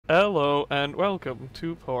Hello and welcome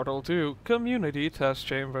to Portal 2 Community Test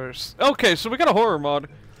Chambers. Okay, so we got a horror mod,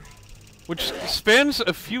 which spans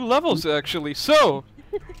a few levels actually. So,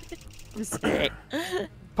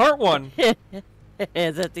 part 1.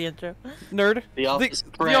 Is that the intro? Nerd. The office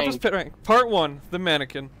pit rank. Part 1, the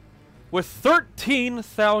mannequin, with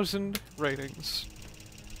 13,000 ratings.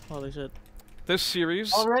 Holy shit. This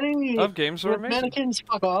series already of games are amazing. Mannequins,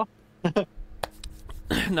 fuck off.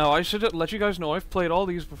 Now, I should let you guys know I've played all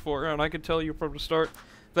these before, and I can tell you from the start,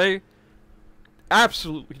 they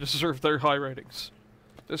absolutely deserve their high ratings.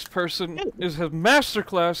 This person is a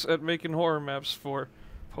masterclass at making horror maps for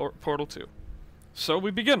Portal 2. So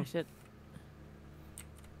we begin. Shit.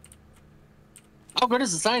 How good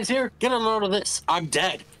is the science here? Get a load of this. I'm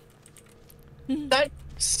dead. that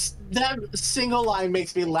single line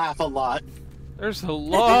makes me laugh a lot. There's a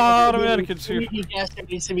lot of mannequins here. Yes, it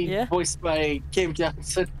needs to be voiced by Kim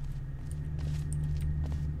Johnson.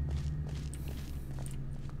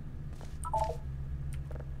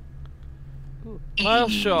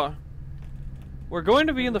 Miles Shaw. We're going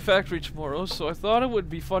to be in the factory tomorrow, so I thought it would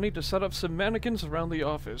be funny to set up some mannequins around the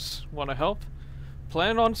office. Wanna help?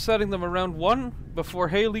 Plan on setting them around 1 before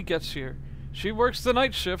Haley gets here. She works the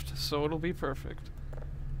night shift, so it'll be perfect.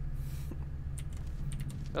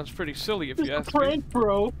 That's pretty silly if you ask me. Prank,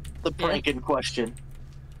 bro. The prank in question.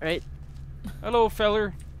 Right? Hello,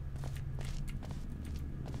 feller.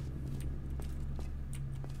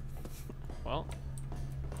 Well.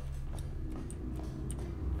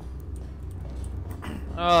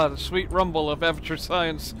 Ah, the sweet rumble of amateur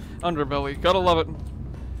science underbelly. Gotta love it.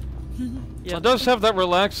 Yep. It does have that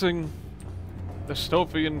relaxing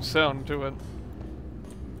dystopian sound to it.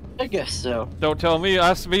 I guess so. Don't tell me,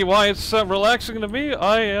 ask me why it's relaxing to me.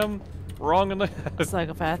 I am wrong in the head.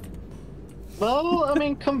 Psychopath. Well, I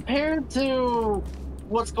mean, compared to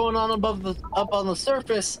what's going on up on the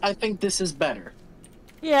surface, I think this is better.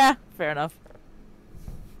 Yeah, fair enough.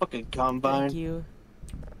 Fucking combine. Thank you.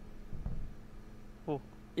 Oh.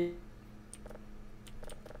 Do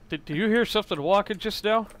you hear something walking just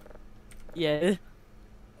now? Yeah.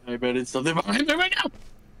 I bet it's something behind me right now.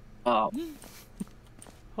 Oh.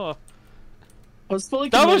 Huh. I was fully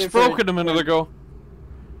that was committed for broken a minute ago.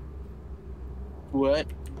 What?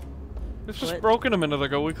 This was What? broken a minute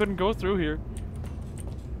ago. We couldn't go through here.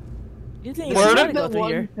 You think Where it's did gonna go that through one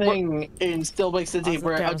here? thing in Still Makes the Deep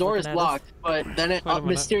where a camera's door is looking at us. locked, but then it Wait a minute.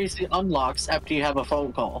 mysteriously unlocks after you have a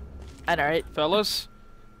phone call. Alright. Fellas,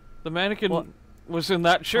 the mannequin What? was in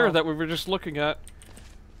that chair Oh. that we were just looking at.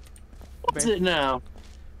 What's it now?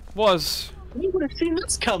 Was. You would have seen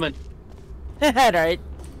this coming. Alright.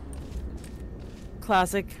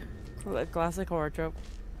 Classic horror trope.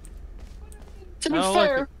 To be I don't like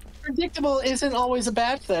fair, predictable isn't always a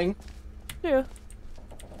bad thing. Yeah.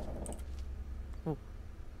 Oh.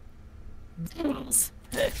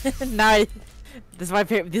 Nice. This is why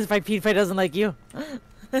PewDiePie doesn't like you.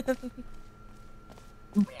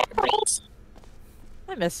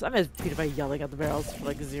 I miss PewDiePie yelling at the barrels for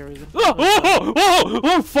like 0 reason.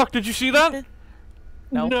 Oh, fuck, did you see that?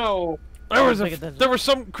 No. No. There was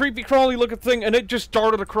some creepy crawly looking thing and it just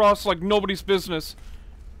darted across like nobody's business.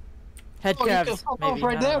 Head Oh, you can crabs, fuck maybe. off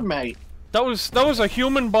right I don't there, know. mate. That was a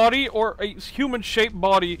human body or a human shaped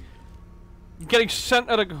body getting sent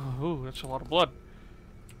at a. Ooh, that's a lot of blood.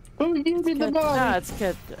 Who gave me the Nah, body? it's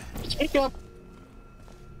good. Pick up.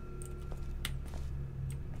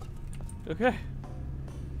 Okay.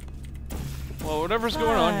 Well, whatever's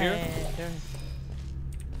going on here. Fine.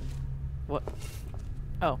 What?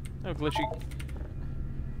 Oh. Oh, glitchy.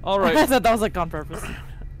 I Alright. thought that was like on purpose.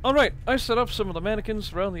 Alright, I set up some of the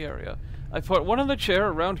mannequins around the area. I put one in the chair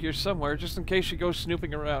around here somewhere just in case she goes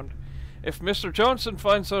snooping around. If Mr. Johnson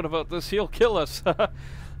finds out about this, he'll kill us.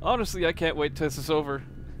 Honestly, I can't wait till this is over.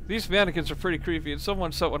 These mannequins are pretty creepy, and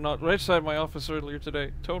someone set one out right outside my office earlier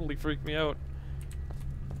today. Totally freaked me out.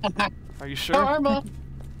 Are you sure? Karma.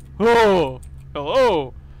 Oh!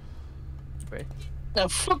 Hello! The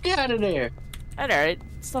fuck out of there. Alright.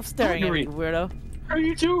 Stop staring at me, Hungry. weirdo. What are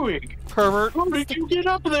you doing? Pervert! How did you get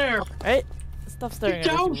up there? Right? Stop staring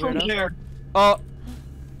Get at down me, from weirdo. there. Uh,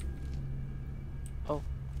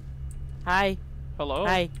 Hi. hello?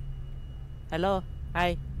 Hi. Hello.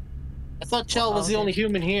 Hi. I thought Chell was the okay. only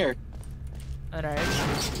human here. Alright.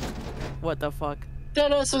 What the fuck?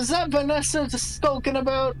 Dennis, was that Vanessa just spoken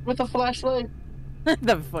about with a flashlight? That'd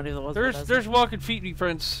be funny if it was There's walking feety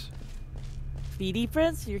prints. Feety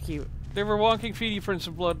Prince? You're cute. They were walking feety prints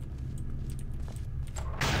of blood.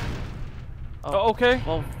 Oh. Oh, okay.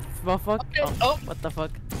 Well, fuck. Okay, oh. What the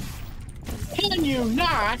fuck? Can you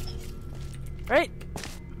not? Right?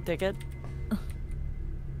 Dickhead.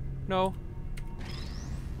 No.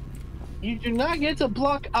 You do not get to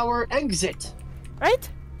block our exit. Right?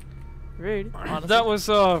 Rude. Honestly. That was,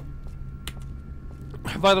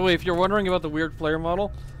 by the way, if you're wondering about the weird player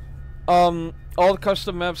model, all the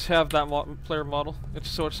custom maps have that player model.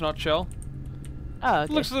 So it's not shell. Oh, It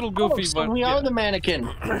okay. looks a little goofy, So but we yeah. are the mannequin.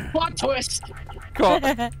 Plot twist. God,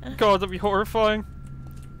 that'd be horrifying.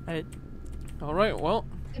 Right. Alright, well,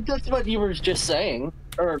 That's what you were just saying.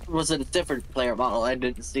 Or was it a different player model? I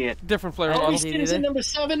didn't see it. different player I Are model. we see it citizen either. number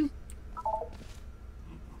 7?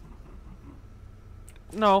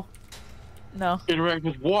 No. No. Interact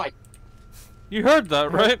with what? You heard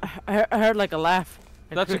that, right? I heard like a laugh.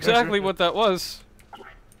 That's exactly what that was.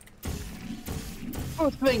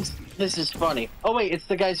 Who thinks this is funny? Oh wait, it's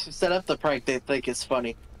the guys who set up the prank they think it's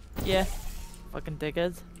funny. Yeah. Fucking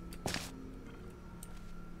dickheads.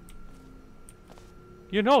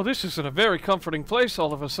 You know, this isn't a very comforting place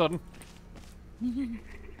all of a sudden.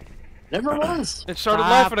 Never was. It started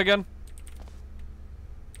Stop. laughing again.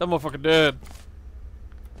 That motherfucker dead.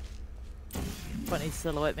 Funny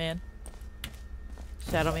silhouette man.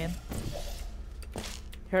 Shadow man.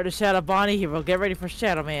 Heard of Shadow Bonnie hero. Get ready for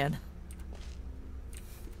Shadow Man.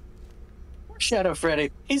 Shadow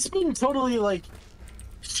Freddy. He's been totally like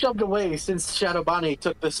shoved away since Shadow Bonnie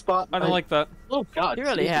took the spot. I don't like that. Oh god. He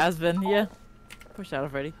really has been, yeah. Poor Shadow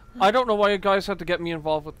Freddy. I don't know why you guys had to get me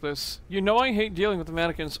involved with this. You know I hate dealing with the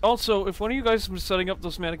mannequins. Also, if one of you guys has been setting up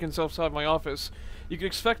those mannequins outside my office, you can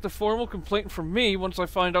expect a formal complaint from me once I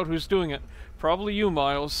find out who's doing it. Probably you,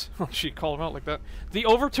 Miles. She called him out like that. The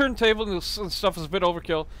overturned table and stuff is a bit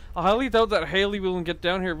overkill. I highly doubt that Haley will get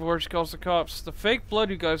down here before she calls the cops. The fake blood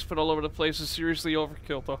you guys put all over the place is seriously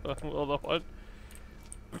overkill, though. Well, the what?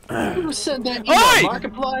 Who sent that email? Hey!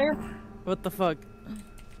 Markiplier? What the fuck?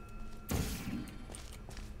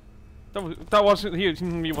 That wasn't he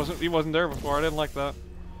wasn't there before. I didn't like that.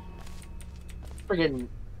 Friggin'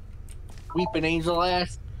 weeping angel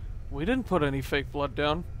ass. We didn't put any fake blood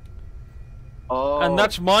down. Oh. And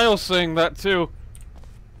that's Miles saying that too.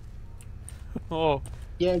 Oh.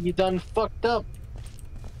 Yeah, you done fucked up.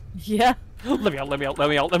 Yeah. Let me out, let me out, let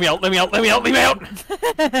me out, let me out, let me out, let me out, let me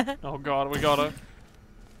out! Oh god, we gotta.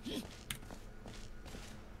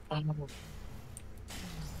 I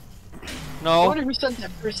No. wonder who sent that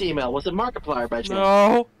first email. Was it Markiplier by chance?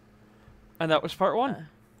 No. And that was part one.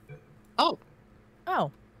 Oh.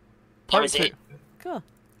 Oh. Part was two. it. Cool.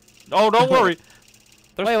 Oh, don't worry.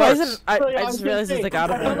 There's Wait, why parts. is it? I just realized it's like out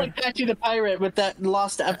of I felt order. like Patchy the Pirate with that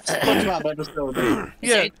lost SpongeBob episode.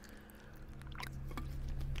 Yeah.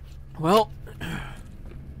 Well,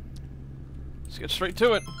 let's get straight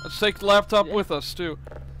to it. Let's take the laptop with us too.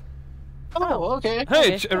 Oh, okay.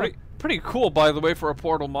 Hey, Okay, Jerry, pretty cool, by the way, for a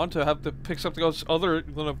portal mon to have to pick something else other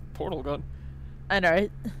than a portal gun. I know,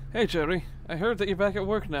 right? Hey, Jerry, I heard that you're back at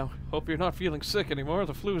work now. Hope you're not feeling sick anymore.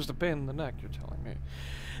 The flu is the pain in the neck, you're telling me.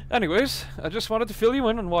 Anyways, I just wanted to fill you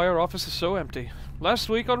in on why our office is so empty. Last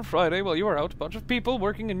week on Friday, while you were out, a bunch of people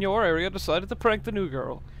working in your area decided to prank the new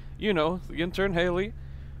girl. You know, the intern Haley.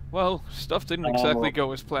 Well, stuff didn't exactly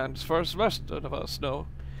go as planned, as far as the rest of us know.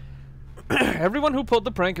 Everyone who pulled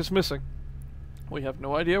the prank is missing. We have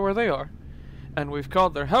no idea where they are. And we've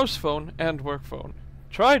called their house phone and work phone.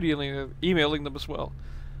 Tried emailing them as well.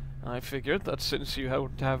 I figured that since you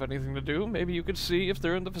don't have anything to do, maybe you could see if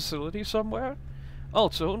they're in the facility somewhere.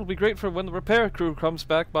 Also, it'll be great for when the repair crew comes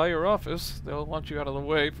back by your office. They'll want you out of the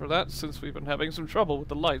way for that since we've been having some trouble with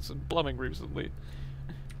the lights and plumbing recently.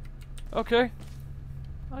 Okay.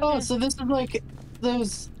 Oh, so this is like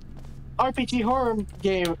those RPG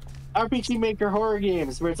Maker horror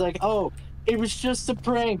games where it's like, oh, it was just a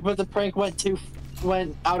prank, but the prank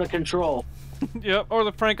went out of control. Yep, or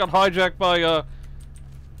the prank got hijacked by,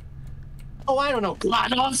 Oh, I don't know,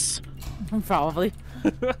 GLaDOS? Probably.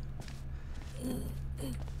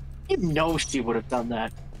 You know she would have done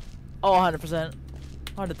that. Oh, 100%.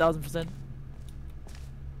 100,000%.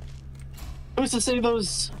 Who's to say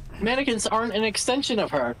those mannequins aren't an extension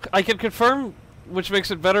of her? I can confirm, which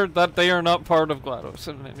makes it better, that they are not part of GLaDOS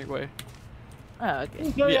in any way. Oh,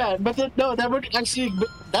 okay. No, Yeah. yeah, but no,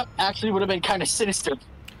 that actually would have been kind of sinister.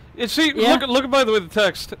 See, Yeah. look at, by the way, the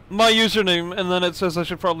text. My username, and then it says I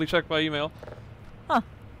should probably check my email. Huh.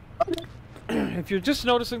 If you're just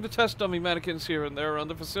noticing the test dummy mannequins here and there around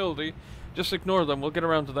the facility, just ignore them. We'll get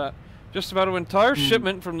around to that. Just about an entire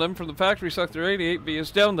shipment from them from the factory sector 88B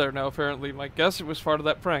is down there now, apparently. My guess it was part of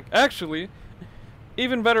that prank. Actually,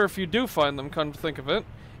 even better if you do find them, come to think of it.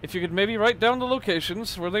 If you could maybe write down the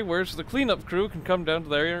locations where they were so the cleanup crew can come down to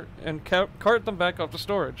there and cart them back off to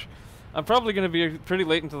storage. I'm probably going to be pretty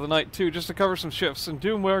late into the night, too, just to cover some shifts and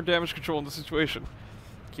do more damage control in the situation.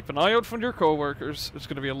 Keep an eye out for your co-workers. It's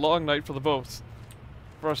going to be a long night for the both.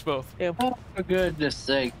 For us both. Yeah. Oh, for goodness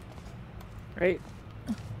sake. Right?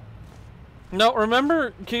 No,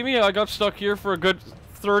 remember, Kimi, I got stuck here for a good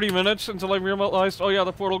 30 minutes until I realized, oh yeah,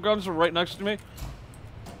 the portal guns were right next to me.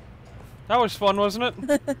 That was fun, wasn't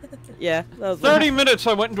it? Yeah, that was 30 minutes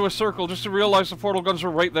I went into a circle just to realize the portal guns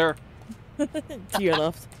were right there. to your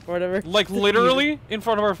left, or whatever. Like, literally in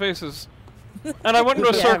front of our faces. And I went into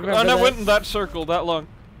a Yeah, I circle, remember and I that. went in that circle that long.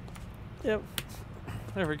 Yep.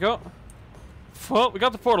 There we go. Well, we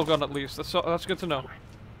got the portal gun at least. That's good to know.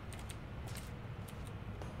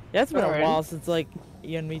 Yeah, it's been a Alright. while since, like,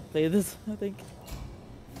 you and me played this, I think.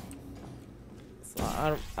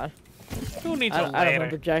 So, Who needs I a don't ladder?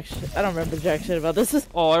 remember jack shit. I don't remember jack shit about this.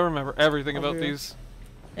 Oh, I remember everything about Over here. these.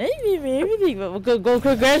 Everything, but go,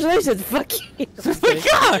 congratulations, fuck you. Oh my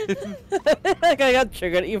god! Like, I got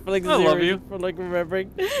triggered at you for, like, I love 0 you. for, like,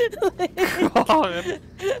 remembering. God.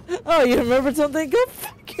 Oh, you remembered something? Go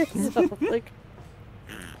fuck yourself. Like,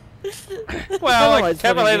 Well, I it's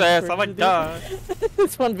can't funny believe being this. Oh my cringe, god.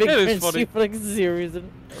 it's one big It is cringe to funny. you for, like, 0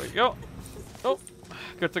 reason. There we go. Oh,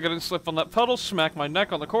 good thing I didn't slip on that pedal, smack my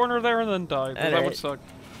neck on the corner there, and then die. That would Alright. suck.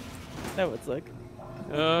 That would suck.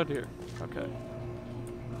 Oh dear. Okay.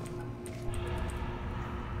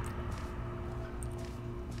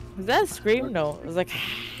 Was that a scream? No, it was like.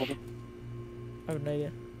 I have no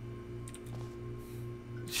idea.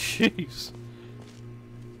 Jeez.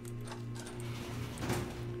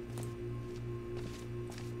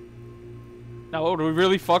 Now, would we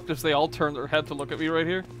really fucked if they all turned their head to look at me right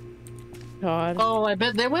here? God. Oh, I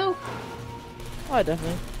bet they will. Oh,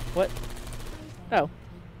 definitely. What? Oh.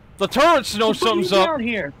 The turrets know What are you something's up. down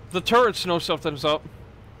here? The turrets know something's up.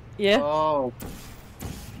 Yeah. Oh.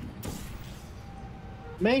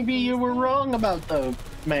 Maybe you were wrong about the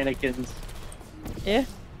mannequins. Yeah.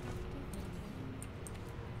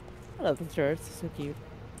 I love the shirts. So cute.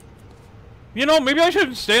 You know, maybe I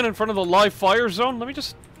shouldn't stand in front of the live fire zone. Let me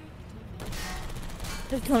just...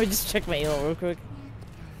 Let me just check my elo real quick.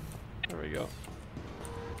 There we go.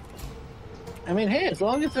 I mean, hey, as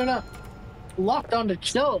long as they're not locked onto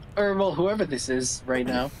chill, or well, whoever this is right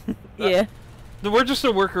now. Yeah. We're just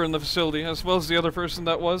a worker in the facility, as well as the other person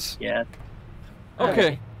that was. Yeah.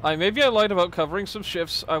 Okay. Maybe I lied about covering some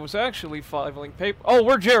shifts. I was actually filing paper. Oh,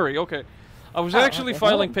 we're Jerry. Okay. I was actually okay.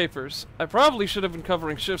 filing papers. I probably should have been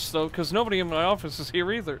covering shifts, though, because nobody in my office is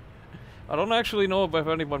here either. I don't actually know if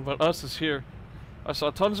anyone but us is here. I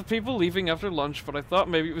saw tons of people leaving after lunch, but I thought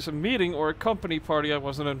maybe it was a meeting or a company party I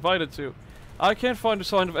wasn't invited to. I can't find a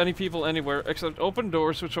sign of any people anywhere, except open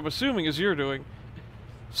doors, which I'm assuming is you're doing.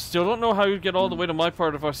 Still don't know how you'd get all the way to my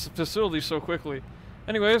part of our facility so quickly.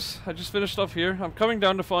 Anyways, I just finished up here. I'm coming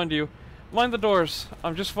down to find you. Mind the doors.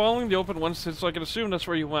 I'm just following the open ones so I can assume that's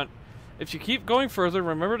where you went. If you keep going further,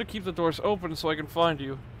 remember to keep the doors open so I can find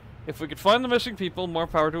you. If we could find the missing people, more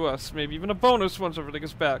power to us. Maybe even a bonus once everything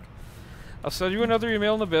is back. I'll send you another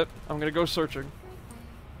email in a bit. I'm gonna go searching.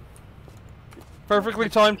 Perfectly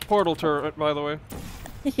timed portal turret, by the way.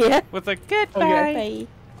 Yeah. With a Bye.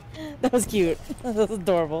 That was cute. That was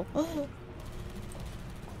adorable.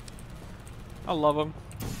 I love them.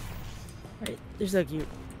 Right. They're so cute.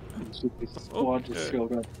 Squad just Okay.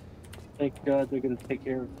 showed up. Thank God they're gonna take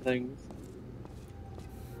care of things.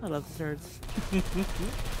 I love the turds.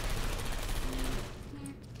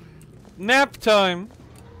 Nap time!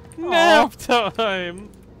 Nap time!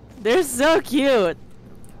 They're so cute.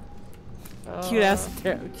 Uh, Cute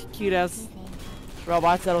ass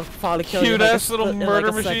robots that'll probably kill you. Cute in like ass a- little in like murder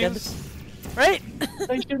a second. machines. Right?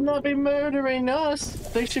 They should not be murdering us.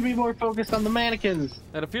 They should be more focused on the mannequins.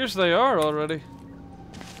 It appears they are already.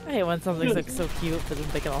 I hate when something's like so cute, but then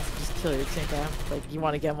they can also just kill you at the same time. Like you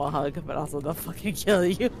want to give them a hug, but also they'll fucking kill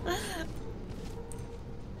you.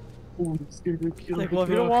 Ooh, it's gonna be cute. Like, well, if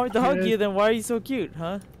you don't want me to hug you, then why are you so cute,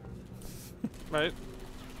 huh? Right?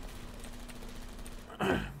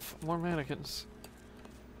 More mannequins.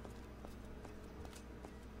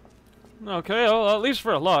 Okay, well, at least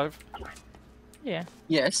we're alive. Yeah.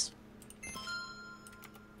 Yes.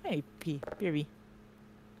 Hey, Beerby.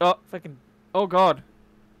 Oh, Fucking. oh god.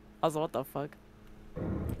 Also, what the fuck?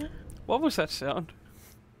 What was that sound?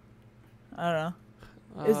 I don't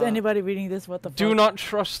know. Is Uh, anybody reading this? What the fuck? Do not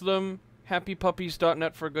trust them.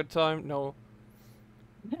 Happypuppies.net for a good time. No.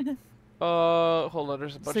 Hold on,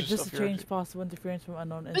 there's a bunch of Suggest stuff a here. change possible interference from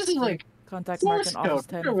unknown This is entity. like Contact Mark Source and Office code.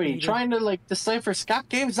 10 What are if we needed. trying to like decipher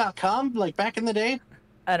ScotGames.com like back in the day?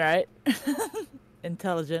 Alright.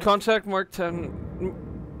 Intelligent. Contact Mark 10.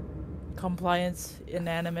 Compliance.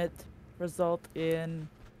 Inanimate. Result in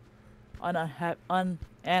an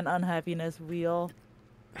unhappiness wheel.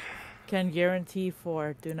 Can guarantee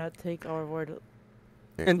for. Do not take our word.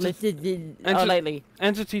 Lightly.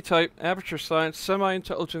 Entity type, aperture science,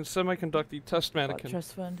 semi-intelligent, semiconducting, test mannequin.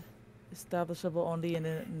 Trust fund. Establishable only in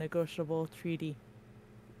a negotiable treaty.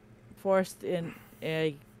 Forced in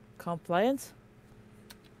a compliance?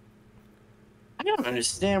 I don't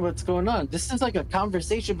understand what's going on. This is like a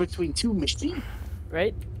conversation between two machines.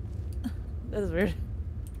 Right? That is weird.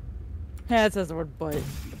 Yeah, it says the word butt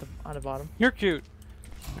on the bottom. You're cute.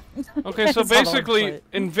 Okay, so It's all basically, over,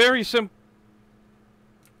 in very simple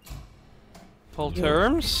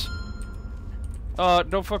terms,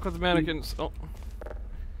 don't fuck with the mannequins. Oh.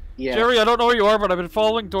 Yeah. Jerry, I don't know where you are, but I've been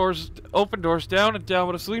following doors, open doors, down and down,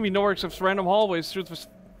 but it's leading me nowhere except random hallways through the...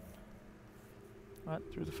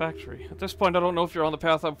 What? Through the factory. At this point, I don't know if you're on the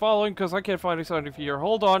path I'm following, because I can't find any sign of you here.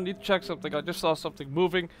 Hold on, need to check something. I just saw something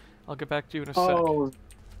moving. I'll get back to you in a sec. Oh,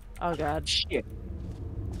 God. shit.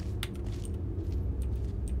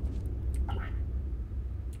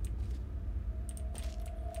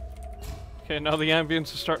 Okay, now the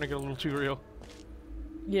ambience is starting to get a little too real.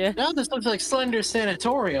 Yeah. Now this looks like Slender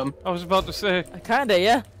Sanatorium. I was about to say, Kinda,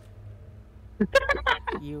 yeah.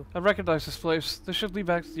 You. I recognize this place. This should lead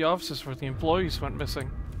back to the offices where the employees went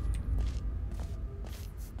missing.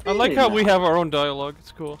 I like how we have our own dialogue.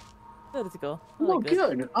 It's cool. That is cool. I Oh, like this.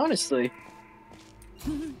 good. Honestly.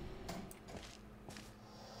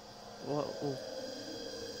 Whoa.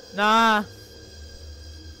 Nah.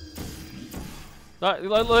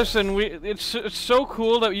 Listen, it's so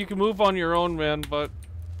cool that you can move on your own, man, but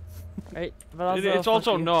Right? But also, it's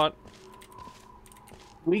also not.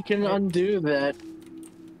 We can undo that.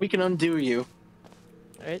 We can undo you.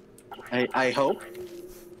 Right? I hope.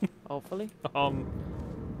 Hopefully.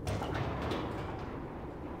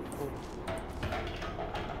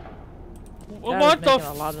 What the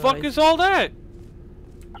fuck is all that?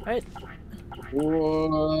 Right?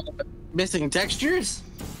 Missing textures?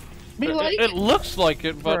 Be like? It looks like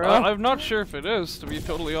it, but Bruh. I'm not sure if it is, to be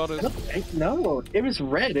totally honest. No, it was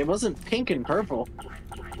red. It wasn't pink and purple.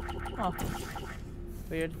 Oh.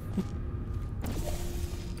 Weird.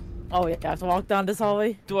 Oh, yeah, I have to walk down this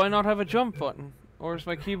hallway? Do I not have a jump button? Or is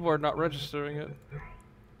my keyboard not registering it?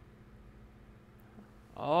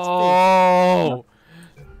 Oh!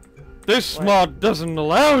 This What? mod doesn't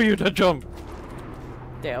allow you to jump!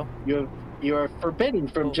 Dale. You are forbidden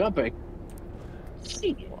from jumping.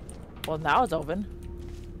 See. Well, now it's open.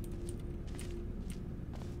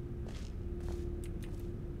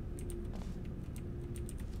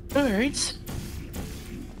 Alright.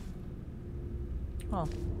 Huh.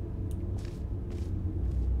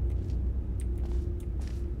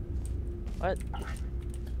 What?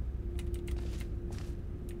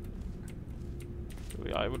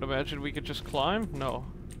 I would imagine we could just climb? No.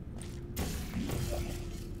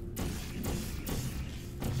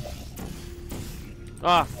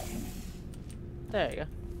 Ah! There you go.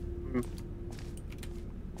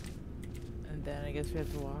 And then I guess we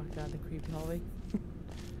have to walk down the creepy hallway.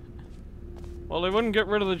 Well, they wouldn't get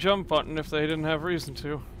rid of the jump button if they didn't have reason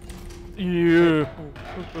to. Yeah.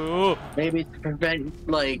 Oh. Maybe to prevent,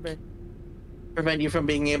 like, prevent you from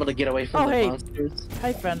being able to get away from the hey. monsters.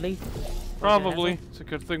 Hi, friendly. Probably. It's a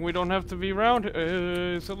good thing we don't have to be around.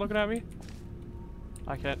 Is it looking at me?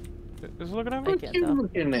 I can't. Is it looking at me? I What can't you tell.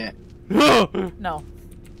 looking at? No.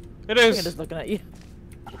 It I'm is. just looking at you.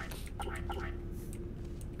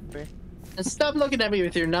 And stop looking at me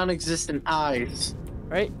with your non-existent eyes.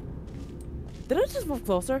 Right? Did I just move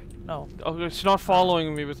closer? No. Oh, it's not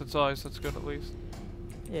following me with its eyes. That's good, at least.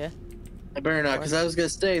 Yeah. I better not, because I was gonna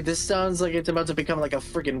say, this sounds like it's about to become like a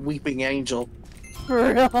freaking weeping angel.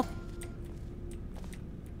 For real?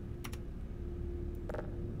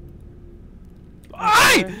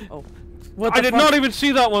 Aye! Oh. What I the did not even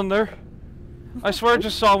see that one there. I swear I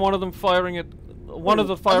just saw one of them firing at one of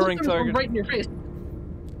the firing target. Right in your face.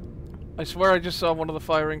 I swear I just saw one of the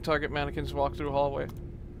firing target mannequins walk through a hallway.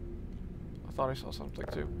 I thought I saw something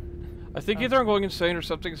too. I think either I'm going insane or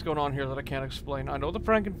something's going on here that I can't explain. I know the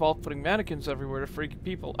prank involved putting mannequins everywhere to freak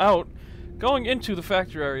people out, going into the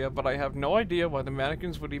factory area, but I have no idea why the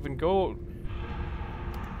mannequins would even go...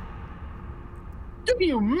 Do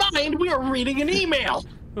you mind? We are reading an email!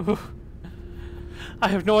 I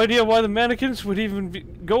have no idea why the mannequins would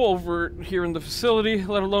even go over here in the facility,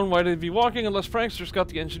 let alone why they'd be walking unless pranksters got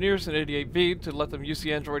the engineers in 88B to let them use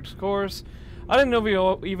the android's cores. I didn't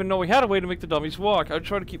know even know we had a way to make the dummies walk. I'd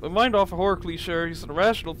try to keep my mind off of horror cliches and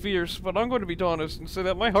irrational fears, but I'm going to be honest and say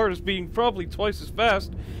that my heart is beating probably twice as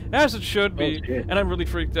fast as it should be, and I'm really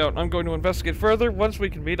freaked out. I'm going to investigate further. Once we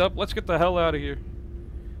can meet up, let's get the hell out of here.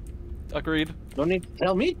 Agreed. Don't need to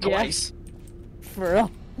tell me twice. For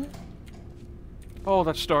real? Oh,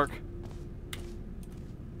 that's dark.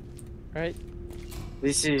 Right?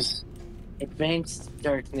 This is advanced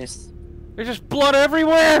darkness. There's just blood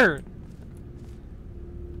everywhere!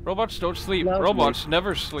 Robots don't sleep. Lovely. Robots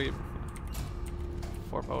never sleep.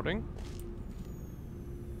 Foreboding.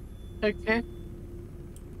 Okay.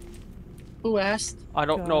 Who asked? I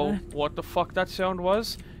don't know what the fuck that sound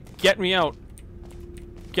was. Get me out.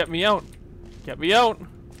 Get me out. Get me out.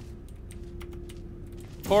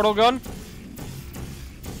 Portal gun.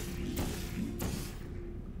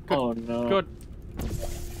 Good. Oh no. Good.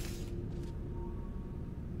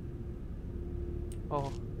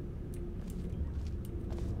 Oh.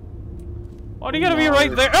 Why do you gotta be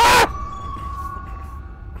right there? Ah!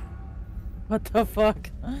 What the fuck?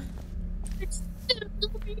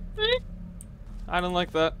 I don't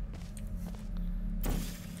like that.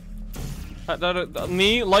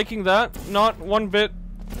 Me liking that? Not one bit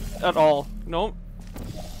at all. Nope.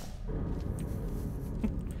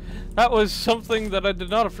 That was something that I did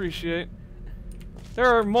not appreciate. There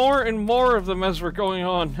are more and more of them as we're going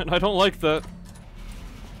on, and I don't like that.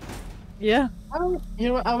 Yeah. You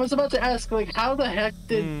know, I was about to ask, like, how the heck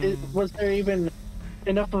was there even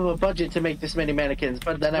enough of a budget to make this many mannequins?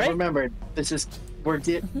 But then I remembered this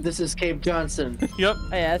is Cape Johnson. Yep. Oh,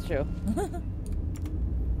 yeah, that's true.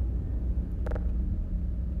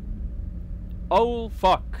 Oh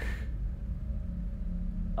fuck.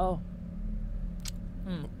 Oh.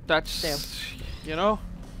 That's Damn. You know.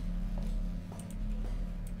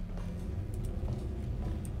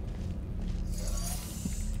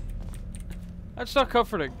 That's not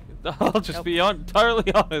comforting. I'll just be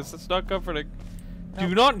entirely honest. It's not comforting.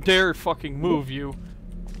 Do not dare fucking move, you.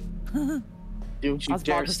 Don't you I was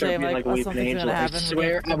dare about to start say, being like, like a oh, weeping something's angel. gonna I happen.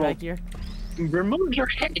 swear I will back here. remove your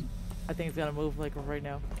head. I think it's gonna move, like, right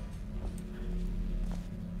now.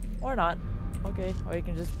 Or not. Okay. Or you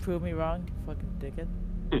can just prove me wrong, fucking dickhead.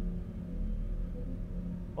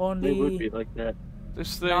 Only... It would be like that.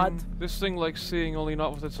 This thing, Not- this thing likes seeing, only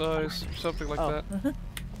not with its eyes, or something like that.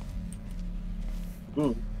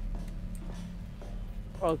 Mm.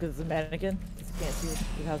 Oh, because it's a mannequin? Because you can't see it.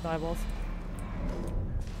 It has no eyeballs.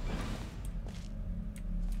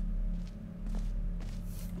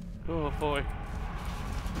 Oh boy.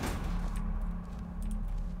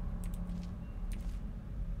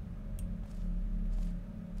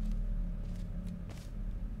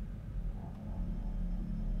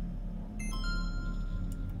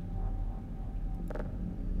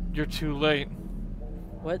 You're too late.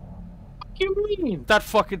 What? What do you mean? That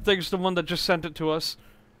fucking thing's the one that just sent it to us.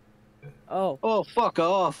 Oh. Oh, fuck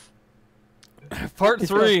off. Part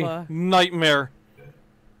 3, Uh, Nightmare.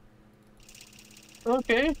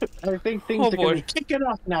 Okay, I think things Oh, are gonna boy. be kicking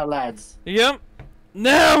off now, lads. Yep.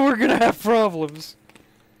 Now we're gonna have problems.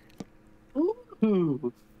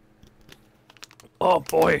 Ooh. Oh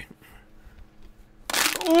boy.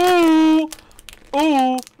 Ooh!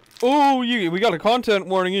 Ooh! Ooh! We got a content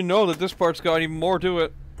warning. You know that this part's got even more to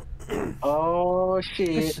it. Oh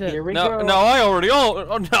shit! Shit. Here we Now, go. now I already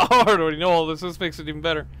know all this. This makes it even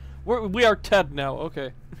better. We are Ted now.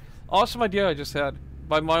 Okay. Awesome idea I just had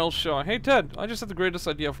by Miles Shaw. Hey Ted, I just had the greatest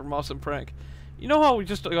idea for an awesome prank. You know how we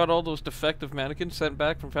just got all those defective mannequins sent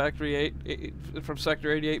back from Factory 8 from Sector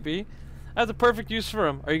 88B? I have the perfect use for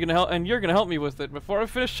them. Are you gonna help? And you're gonna help me with it. Before I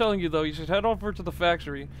finish telling you though, you should head over to the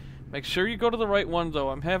factory. Make sure you go to the right one though.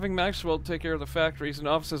 I'm having Maxwell take care of the factories and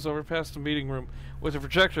offices over past the meeting room with a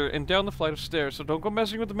projector and down the flight of stairs. So don't go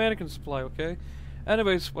messing with the mannequin supply, okay?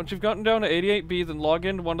 Anyways, once you've gotten down to 88B, then log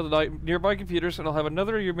in to one of the nearby computers, and I'll have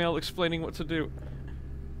another email explaining what to do.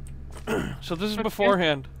 So this is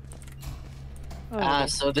beforehand. Oh,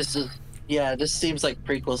 So this is this seems like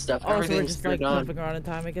prequel stuff. oh, so we're Everything's just like turned on. jumping around in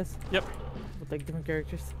time, I guess? Yep. With like different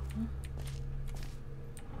characters.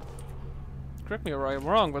 Correct me if I'm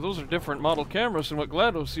wrong, but those are different model cameras than what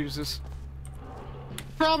GLaDOS uses.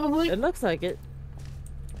 Probably. It looks like it.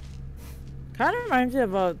 Kind of reminds me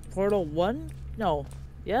of Portal 1? No.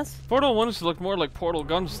 Yes? Portal 1s look more like portal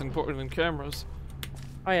guns than cameras.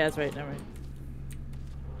 Oh yeah, that's right, never mind.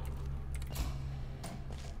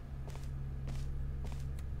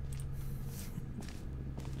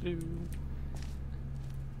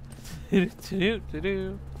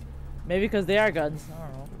 Maybe because they are guns. I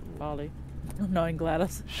don't know. Probably. Knowing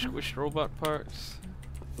GLaDOS. Squished robot parts.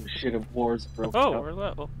 Oh, shit, of wars broke Oh, out. we're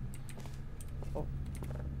level. Oh.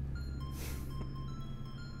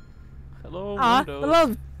 Hello, Ah, Windows. I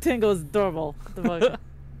love Tingle's adorable. What the fuck?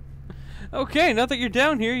 Okay, now that you're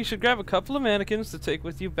down here, you should grab a couple of mannequins to take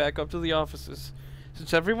with you back up to the offices.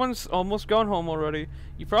 Since everyone's almost gone home already,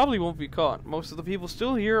 you probably won't be caught. Most of the people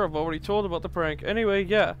still here have already told about the prank. Anyway,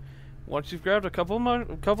 yeah. Once you've grabbed a couple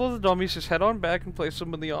of the dummies, just head on back and place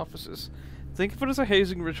them in the offices. Think of it as a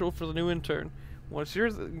hazing ritual for the new intern. Once you're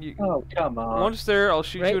Oh, come on. once there, I'll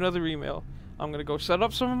shoot Right. you another email. I'm gonna go set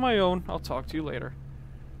up some of my own. I'll talk to you later.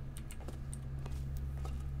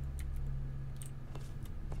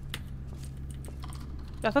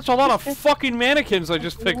 Yeah, that's a lot of fucking mannequins I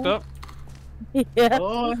just picked up. Yeah.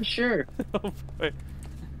 Oh, I'm sure. Oh boy.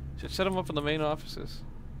 Should set them up in the main offices.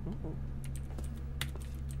 Ooh.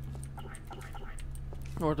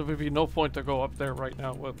 Or there would be no point to go up there right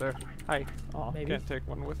now, would there? Hi. Oh, Maybe. can't take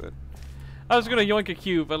one with it. I was gonna yoink a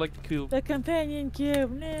cube. I like the cube. The companion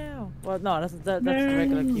cube now. Well, no, that's the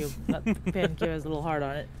regular cube. Not the companion cube has a little heart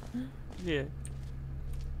on it. Yeah.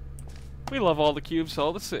 We love all the cubes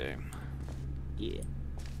all the same. Yeah.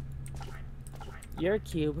 Your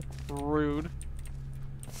cube. Rude.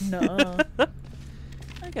 No.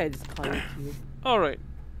 Okay, just call you cube. Alright.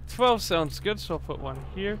 12 sounds good, so I'll put one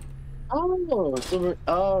here. Oh, so we're...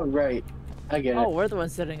 Oh, right. I get Oh, it. we're the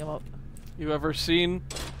ones setting them up. You ever seen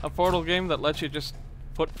a Portal game that lets you just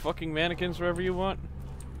put fucking mannequins wherever you want?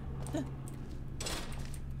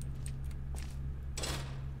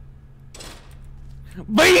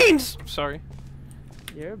 Beans! Sorry.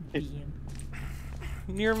 You're a bean.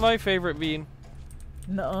 You're my favorite bean.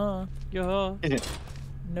 Nuh-uh. Yeah.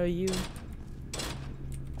 No, you.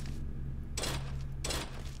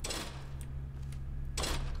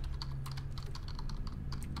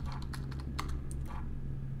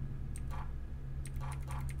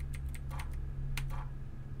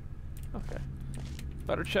 Okay.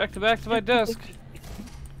 Better check back to my desk.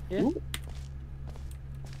 Yeah.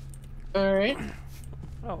 Alright.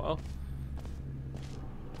 Oh well.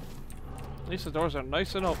 At least the doors are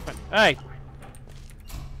nice and open. Hey!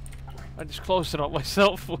 I just closed it on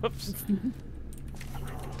myself. Whoops.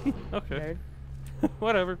 Okay. Nerd.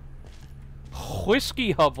 Whatever.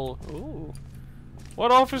 Whiskey Hubble. Ooh.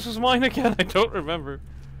 What office is mine again? I don't remember.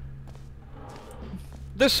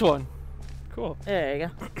 This one. Cool. There you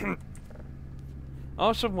go.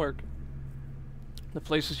 Awesome work. The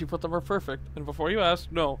places you put them are perfect. And before you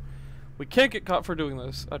ask, no. We can't get caught for doing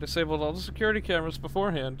this. I disabled all the security cameras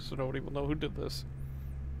beforehand, so nobody will know who did this.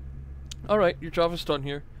 Alright, your job is done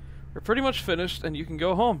here. We're pretty much finished, and you can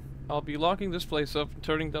go home. I'll be locking this place up and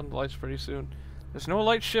turning down the lights pretty soon. There's no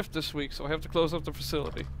light shift this week, so I have to close up the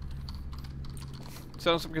facility.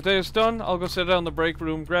 Sounds like your day is done. I'll go sit down in the break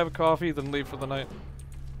room, grab a coffee, then leave for the night.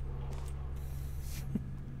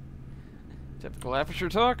 Typical Aperture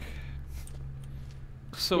talk.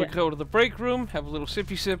 So we Yeah. go to the break room, have a little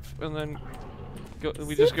sippy sip, and then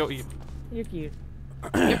we just go eat. You're cute.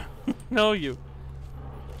 No, you.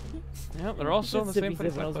 Yeah, they're all still in the same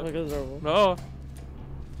place. No.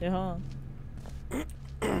 Yeah.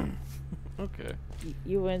 Okay.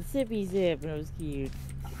 You went sippy sip and it was cute.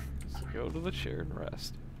 So go to the chair and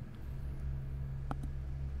rest.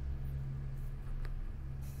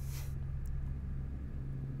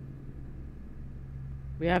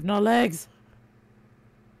 We have no legs.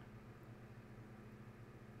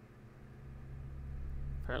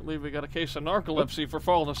 Apparently we got a case of narcolepsy for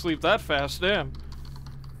falling asleep that fast, damn.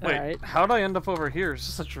 Wait, Alright. how'd I end up over here? Is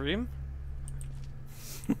this a dream?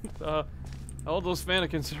 All those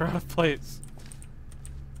mannequins are out of place.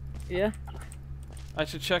 Yeah. I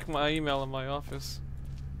should check my email in my office.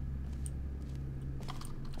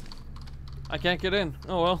 I can't get in.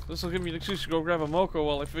 Oh well, this will give me an excuse to go grab a mocha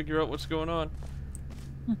while I figure out what's going on.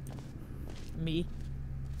 Me.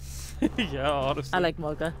 Yeah, honestly. I like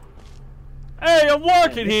mocha. Hey, I'm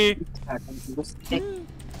walking here!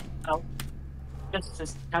 Oh,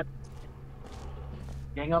 just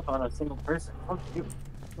gang up on a single person. Fuck you.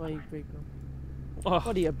 Why you break them? Oh,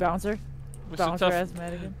 What are you, a bouncer? Mr. Bouncer Tough. ass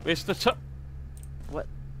mannequin? Mr. Tough. What?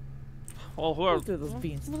 Well, who are Who threw those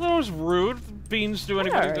beans? That was rude. Beans do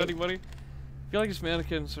anybody to Alright. anybody. I feel like these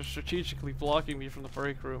mannequins are strategically blocking me from the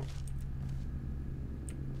break room.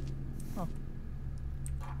 Huh.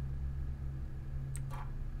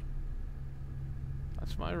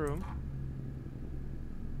 That's my room.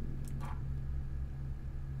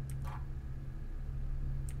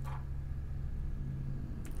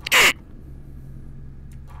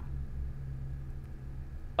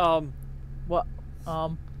 What?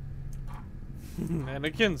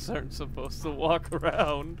 Mannequins aren't supposed to walk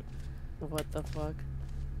around. What the fuck?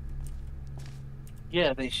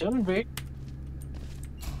 Yeah, they shouldn't be.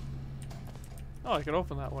 Oh, I can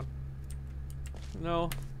open that one. No.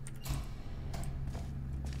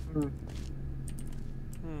 Hmm.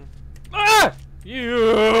 Ah!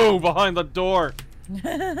 You behind the door.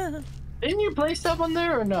 Didn't you place that one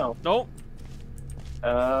there or no? Nope,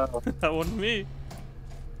 Oh, that wasn't me.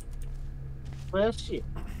 well, shit.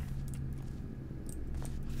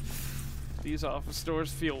 These office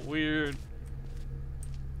doors feel weird.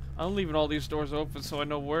 I'm leaving all these doors open so I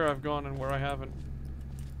know where I've gone and where I haven't.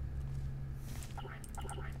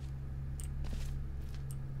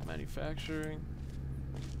 Manufacturing.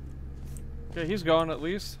 Okay, he's gone at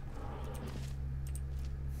least.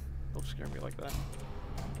 Don't scare me like that.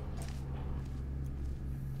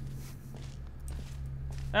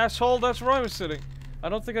 Asshole, that's where I was sitting. I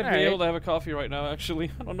don't think I'd be able to have a coffee right now,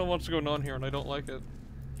 actually. I don't know what's going on here and I don't like it.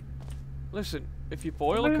 Listen, if you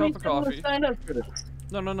boil a cup of coffee...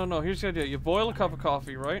 No. Here's the idea. You boil a cup of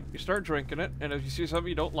coffee, right? You start drinking it, and if you see something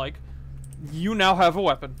you don't like, you now have a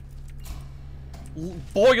weapon.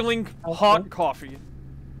 Boiling hot coffee.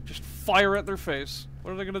 Just fire at their face.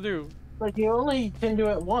 What are they gonna do? But you only can do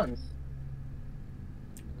it once.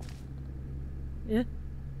 Yeah.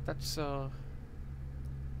 That's, a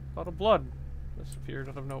lot of blood. This appeared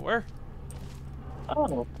out of nowhere.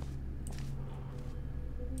 Oh.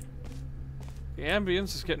 The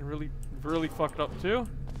ambience is getting really fucked up too.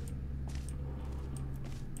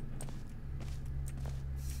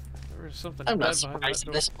 There is something I'm bad not behind surprised that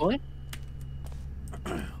at door. this point.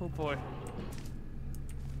 Oh boy.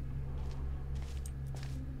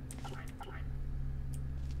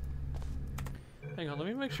 Hang on, let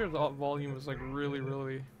me make sure the volume is like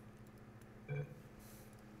really...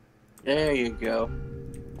 There you go.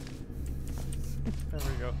 There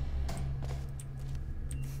we go.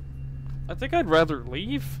 I think I'd rather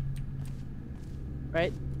leave.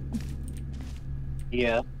 Right?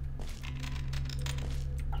 Yeah.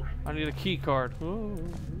 I need a key card. Oh,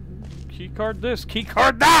 key card this, key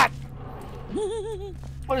card that!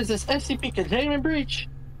 What is this? SCP containment breach?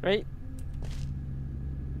 Right?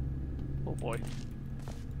 Oh boy.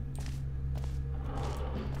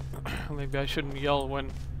 Maybe I shouldn't yell when...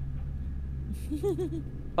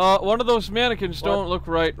 one of those mannequins don't look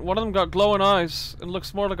right. One of them got glowing eyes and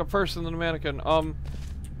looks more like a person than a mannequin.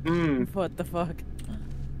 What the fuck?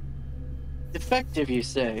 Defective, you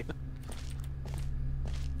say?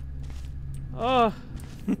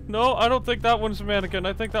 No, I don't think that one's a mannequin.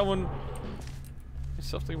 I think that one is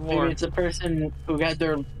something more. Maybe it's a person who had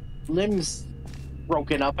their limbs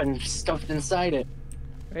broken up and stuffed inside it.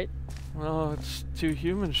 Right? Oh, it's too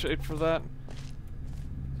human shaped for that.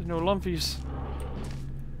 There's no lumpies.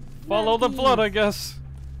 Follow the blood, I guess.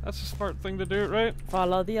 That's a smart thing to do, right?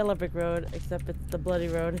 Follow the yellow brick road, except it's the bloody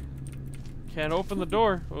road. Can't open the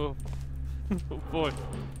door. Oh, oh boy.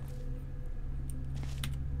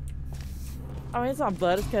 I mean, it's not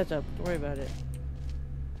blood, it's ketchup. Don't worry about it.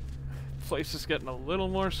 Place is getting a little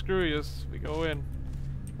more screwy as we go in.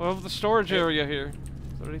 What about the storage area here?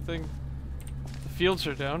 Is there anything? The fields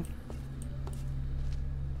are down.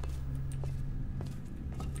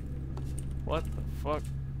 What the fuck?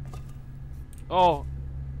 Oh.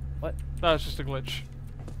 What? That was just a glitch.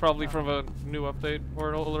 Probably from a new update or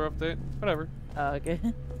an older update. Whatever. Okay.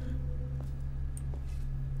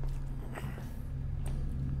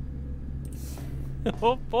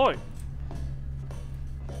 Oh boy.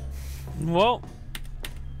 Well.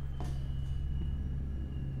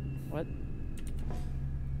 What?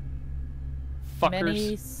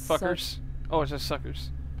 Fuckers. Fuckers. Oh, it says suckers.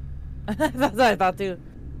 That's what I thought too.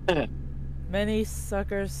 Many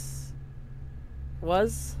suckers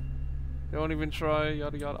was? Don't even try,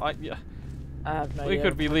 yada yada. Yeah. I have no We idea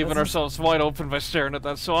could be what leaving this ourselves wide open by staring at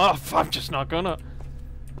that, so I'm just not gonna.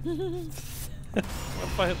 is. What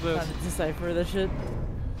if I hit this? Trying to decipher this shit.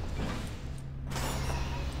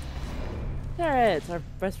 Alright, it's our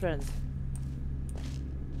best friends.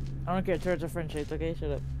 I don't care, turrets are friend shaped, okay?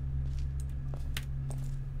 Shut up.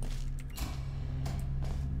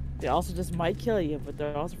 They also just might kill you, but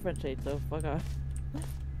they're also friend shaped, so fuck off.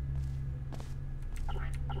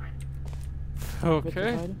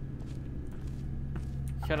 Okay.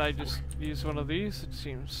 Can I just use one of these? It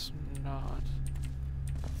seems not.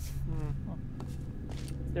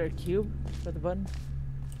 Is there a cube for the button?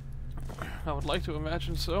 I would like to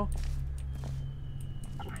imagine so.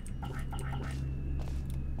 Okay,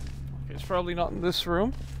 it's probably not in this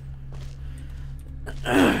room.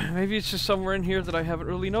 Maybe it's just somewhere in here that I haven't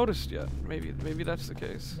really noticed yet. Maybe that's the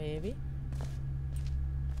case. Maybe.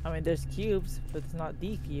 I mean, there's cubes, but it's not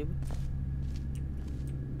the cube.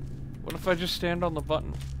 What if I just stand on the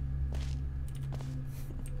button?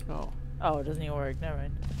 Oh. Oh, it doesn't even work. Never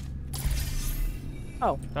mind.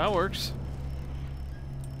 Oh. That works.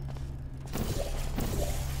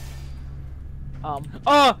 No.